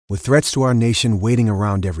With threats to our nation waiting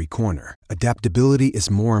around every corner, adaptability is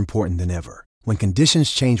more important than ever. When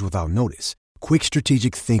conditions change without notice, quick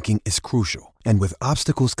strategic thinking is crucial. And with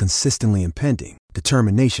obstacles consistently impending,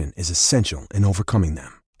 determination is essential in overcoming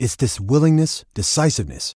them. It's this willingness,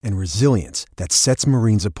 decisiveness, and resilience that sets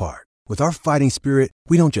Marines apart. With our fighting spirit,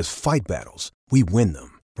 we don't just fight battles, we win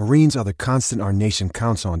them. Marines are the constant our nation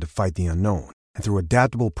counts on to fight the unknown. And through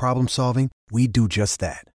adaptable problem solving, we do just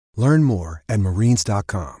that. Learn more at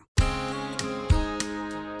marines.com.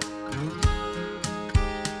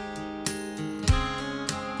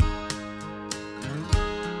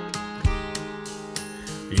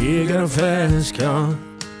 You got a fast car,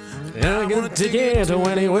 and I'm gonna take it to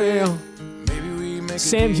anywhere.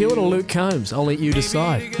 Sam Hewitt or Luke Combs? I'll let you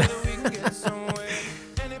decide.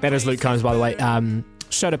 That is Luke Combs, by the way.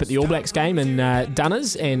 Showed up at the All Blacks game in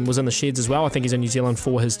Dunners and was in the sheds as well. I think he's in New Zealand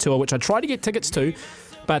for his tour, which I tried to get tickets to,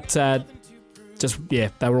 but they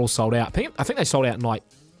were all sold out. I think they sold out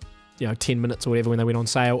in 10 minutes or whatever when they went on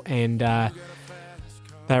sale, and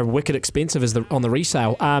they're wicked expensive on the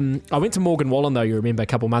resale. I went to Morgan Wallen, though, you remember, a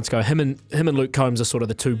couple of months ago. Him and Luke Combs are sort of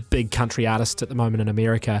the two big country artists at the moment in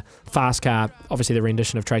America. Fast Car, obviously the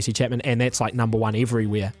rendition of Tracy Chapman, and that's like number one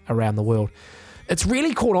everywhere around the world. It's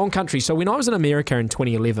really caught on country. So when I was in America in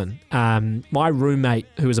 2011, my roommate,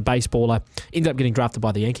 who was a baseballer, ended up getting drafted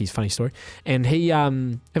by the Yankees. Funny story. And he,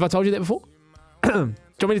 have I told you that before? Do you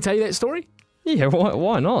want me to tell you that story? Yeah,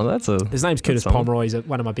 why not? His name's Curtis Pomeroy. He's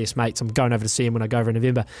one of my best mates. I'm going over to see him when I go over in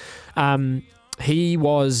November. He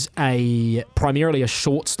was primarily a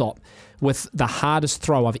shortstop with the hardest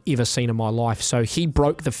throw I've ever seen in my life. So he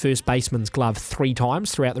broke the first baseman's glove 3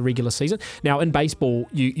 times throughout the regular season. Now, in baseball,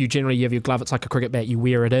 you generally have your glove. It's like a cricket bat. You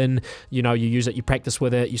wear it in. You use it. You practice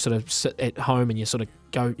with it. You sort of sit at home and you sort of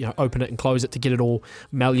go, open it and close it to get it all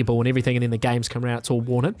malleable and everything. And then the games come around. It's all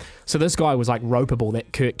worn in. So this guy was like ropeable.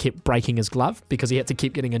 That Kurt kept breaking his glove because he had to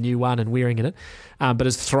keep getting a new one and wearing it in. But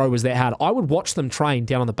his throw was that hard. I would watch them train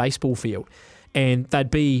down on the baseball field. And they'd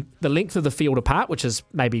be the length of the field apart, which is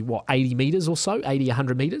maybe, 80 metres or so, 80,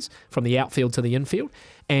 100 metres from the outfield to the infield.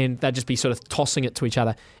 And they'd just be sort of tossing it to each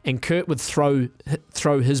other. And Kurt would throw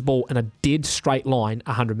his ball in a dead straight line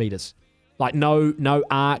 100 metres. Like no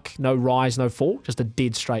arc, no rise, no fall, just a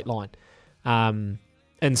dead straight line.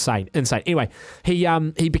 Insane. Anyway,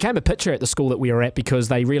 he became a pitcher at the school that we were at because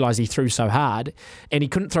they realised he threw so hard and he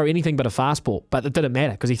couldn't throw anything but a fastball. But it didn't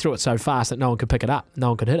matter because he threw it so fast that no one could pick it up. No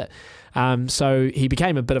one could hit it. So he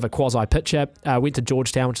became a bit of a quasi-pitcher, went to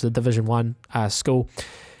Georgetown, which is a Division 1 school.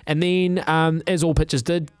 And then, as all pitchers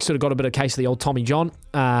did, sort of got a bit of case of the old Tommy John.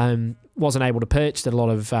 Wasn't able to pitch, did a lot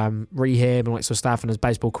of rehab and all that sort of stuff, and his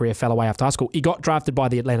baseball career fell away after high school. He got drafted by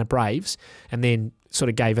the Atlanta Braves and then sort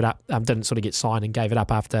of gave it up, didn't sort of get signed and gave it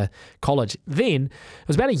up after college. Then, it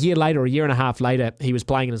was about a year and a half later, he was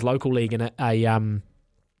playing in his local league and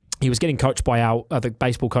he was getting coached by the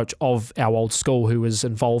baseball coach of our old school who was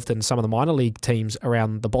involved in some of the minor league teams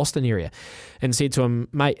around the Boston area and said to him,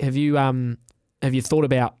 mate, have you thought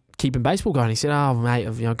about keeping baseball going? He said, oh, mate,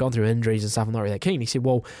 I've gone through injuries and stuff, I'm not really that keen. He said,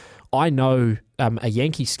 well, I know a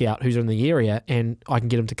Yankee scout who's in the area and I can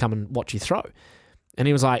get him to come and watch you throw. And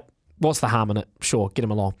he was like, what's the harm in it? Sure, get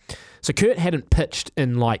him along. So Kurt hadn't pitched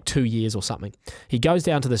in like 2 years or something. He goes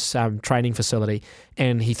down to this training facility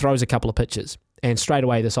and he throws a couple of pitches. And straight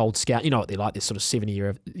away, this old scout, you know what they're like, they're sort of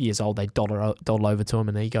 70 years old, they dawdle over to him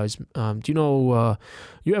and he goes, do you know,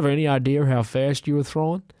 you have any idea how fast you were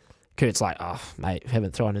throwing? Kurt's like, oh, mate,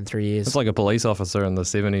 haven't thrown in 3 years. It's like a police officer in the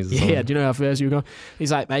 70s. Yeah, do you know how fast you were going?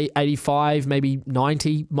 He's like, mate, 85, maybe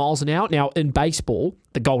 90 miles an hour. Now, in baseball,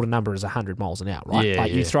 the golden number is 100 miles an hour, right? Yeah,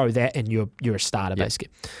 you throw that and you're a starter, basically.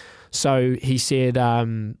 So he said,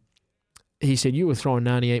 you were throwing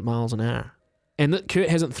 98 miles an hour. And Kurt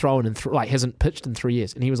hasn't thrown hasn't pitched in 3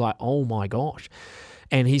 years. And he was like, oh my gosh.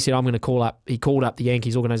 And he said, I'm going to he called up the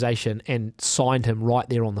Yankees organization and signed him right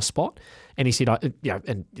there on the spot. And he said,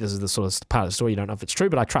 and this is the sort of part of the story, you don't know if it's true,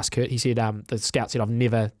 but I trust Kurt. He said, the scout said, I've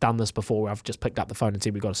never done this before where I've just picked up the phone and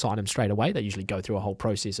said, we've got to sign him straight away. They usually go through a whole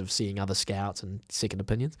process of seeing other scouts and second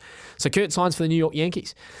opinions. So Kurt signs for the New York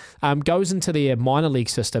Yankees, goes into their minor league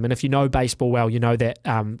system. And if you know baseball well, you know that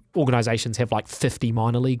organizations have like 50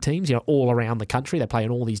 minor league teams, all around the country. They play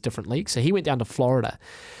in all these different leagues. So he went down to Florida.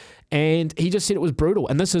 And he just said it was brutal.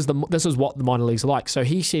 And this is what the minor leagues are like. So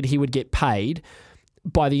he said he would get paid.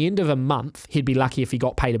 By the end of a month, he'd be lucky if he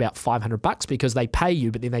got paid about $500 because they pay you,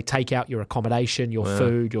 but then they take out your accommodation, your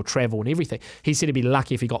food, your travel, and everything. He said he'd be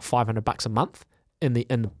lucky if he got $500 a month in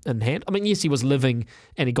hand. I mean, yes, he was living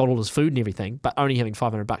and he got all his food and everything, but only having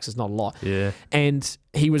 $500 is not a lot. Yeah. And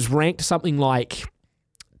he was ranked something like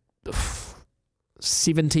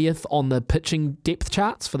 70th on the pitching depth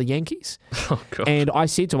charts for the Yankees. Oh, God. And I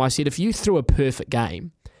said to him, if you threw a perfect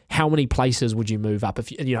game, how many places would you move up?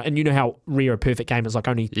 If and you know how rare a perfect game is, like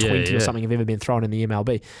only 20 or something have ever been thrown in the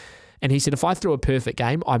MLB. And he said, if I threw a perfect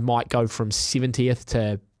game, I might go from 70th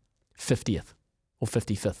to 50th or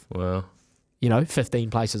 55th. Wow.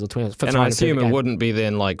 15 places or 20. And I assume it wouldn't be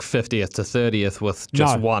then like 50th to 30th with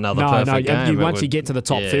just one other perfect game. Once you get to the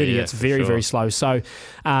top 30, it's very, very slow. So,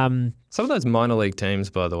 some of those minor league teams,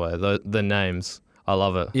 by the way, the names, I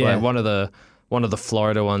love it. Yeah. Like one of the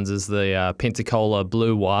Florida ones is the Pensacola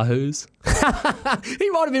Blue Wahoos. He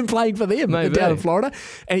might have been playing for them down in Florida.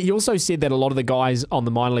 And he also said that a lot of the guys on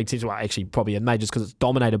the minor league teams, well, actually probably in majors because it's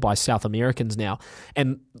dominated by South Americans now,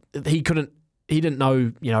 and he didn't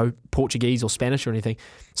know, Portuguese or Spanish or anything.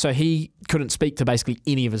 So he couldn't speak to basically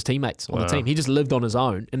any of his teammates on the team. He just lived on his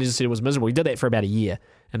own and he just said it was miserable. He did that for about a year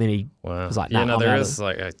and then he was like, nah, there is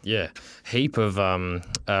like a heap of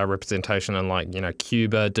representation in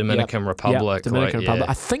Cuba, Dominican Republic. Dominican Republic.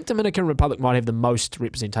 I think Dominican Republic might have the most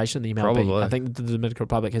representation in the MLB. Probably. I think the Dominican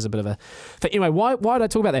Republic has a bit of a thing. Anyway, why did I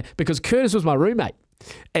talk about that? Because Curtis was my roommate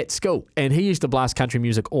at school, and he used to blast country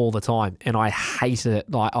music all the time, and I hated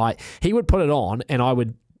it. He would put it on, and I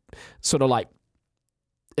would sort of like,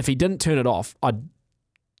 if he didn't turn it off, I'd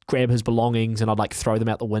grab his belongings and I'd throw them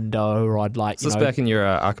out the window, or I'd Is this back in your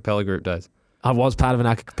a cappella group days? I was part of an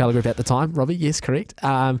a cappella group at the time, Robbie. Yes, correct.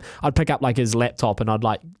 I'd pick up his laptop and I'd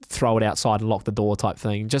throw it outside and lock the door type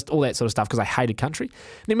thing, just all that sort of stuff because I hated country.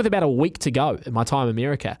 And then with about a week to go in my time in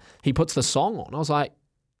America, he puts the song on. I was like,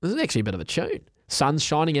 this is actually a bit of a tune. Sun's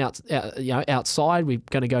shining outside. We're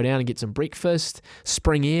going to go down and get some breakfast.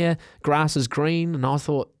 Spring air, grass is green, and I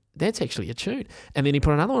thought that's actually a tune. And then he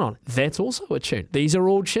put another one on. That's also a tune. These are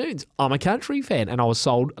all tunes. I'm a country fan, and I was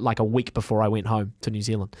sold a week before I went home to New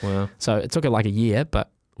Zealand. Wow. So it took a year,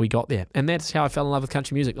 but we got there, and that's how I fell in love with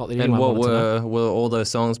country music. Not that anyone and wanted to know. were all those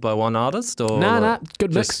songs by one artist or No,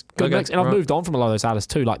 good mix. And I've moved on from a lot of those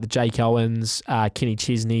artists too, like the Jake Owens, Kenny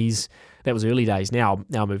Chesney's. That was early days. Now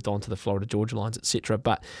I moved on to the Florida Georgia lines, etc.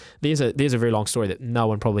 But there's a very long story that no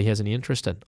one probably has any interest in.